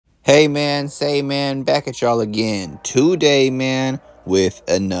Hey man, say man, back at y'all again today, man, with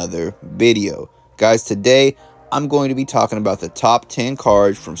another video. Guys, today I'm going to be talking about the top 10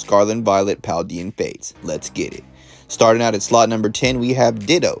 cards from Scarlet and Violet Paldean Fates. Let's get it. Starting out at slot number 10, we have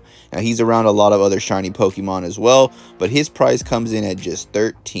Ditto. Now, he's around a lot of other shiny Pokemon as well, but his price comes in at just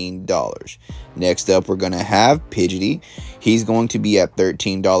 $13. Next up, we're going to have Pidgeotty. He's going to be at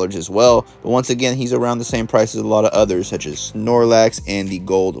 $13 as well, but once again, he's around the same price as a lot of others, such as Snorlax and the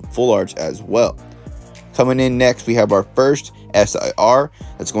Gold Full Arch as well. Coming in next, we have our first SIR.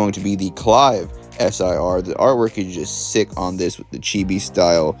 That's going to be the Clive SIR. The artwork is just sick on this with the chibi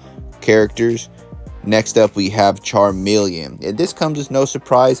style characters. Next up, we have Charmeleon, and this comes as no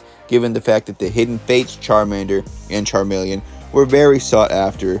surprise given the fact that the Hidden Fates Charmander and Charmeleon were very sought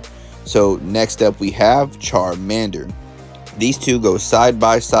after. So next up, we have Charmander. These two go side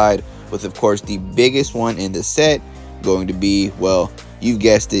by side with, of course, the biggest one in the set going to be, well, you've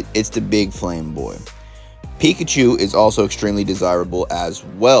guessed it, it's the Big Flame Boy. Pikachu is also extremely desirable as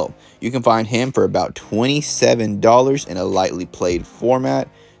well. You can find him for about $27 in a lightly played format.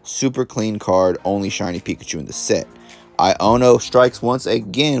 Super clean card, only shiny Pikachu in the set. Iono strikes once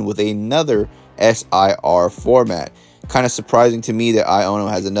again with another SIR format. Kind of surprising to me that Iono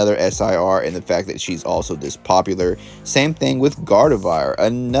has another SIR and the fact that she's also this popular. Same thing with Gardevoir,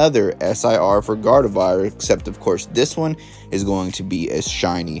 another SIR for Gardevoir, except of course this one is going to be a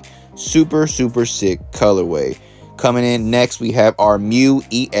shiny. Super sick colorway. Coming in next, we have our Mew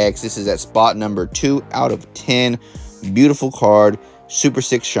EX. This is at spot number 2 out of 10. Beautiful card. Super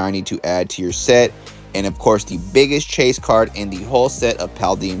sick shiny to add to your set. And of course, the biggest chase card in the whole set of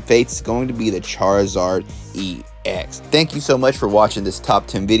Paldean Fates is going to be the Charizard EX. Thank you so much for watching this top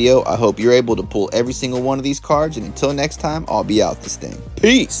 10 video. I hope you're able to pull every single one of these cards. And until next time, I'll be out this thing.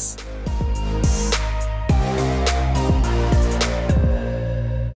 Peace!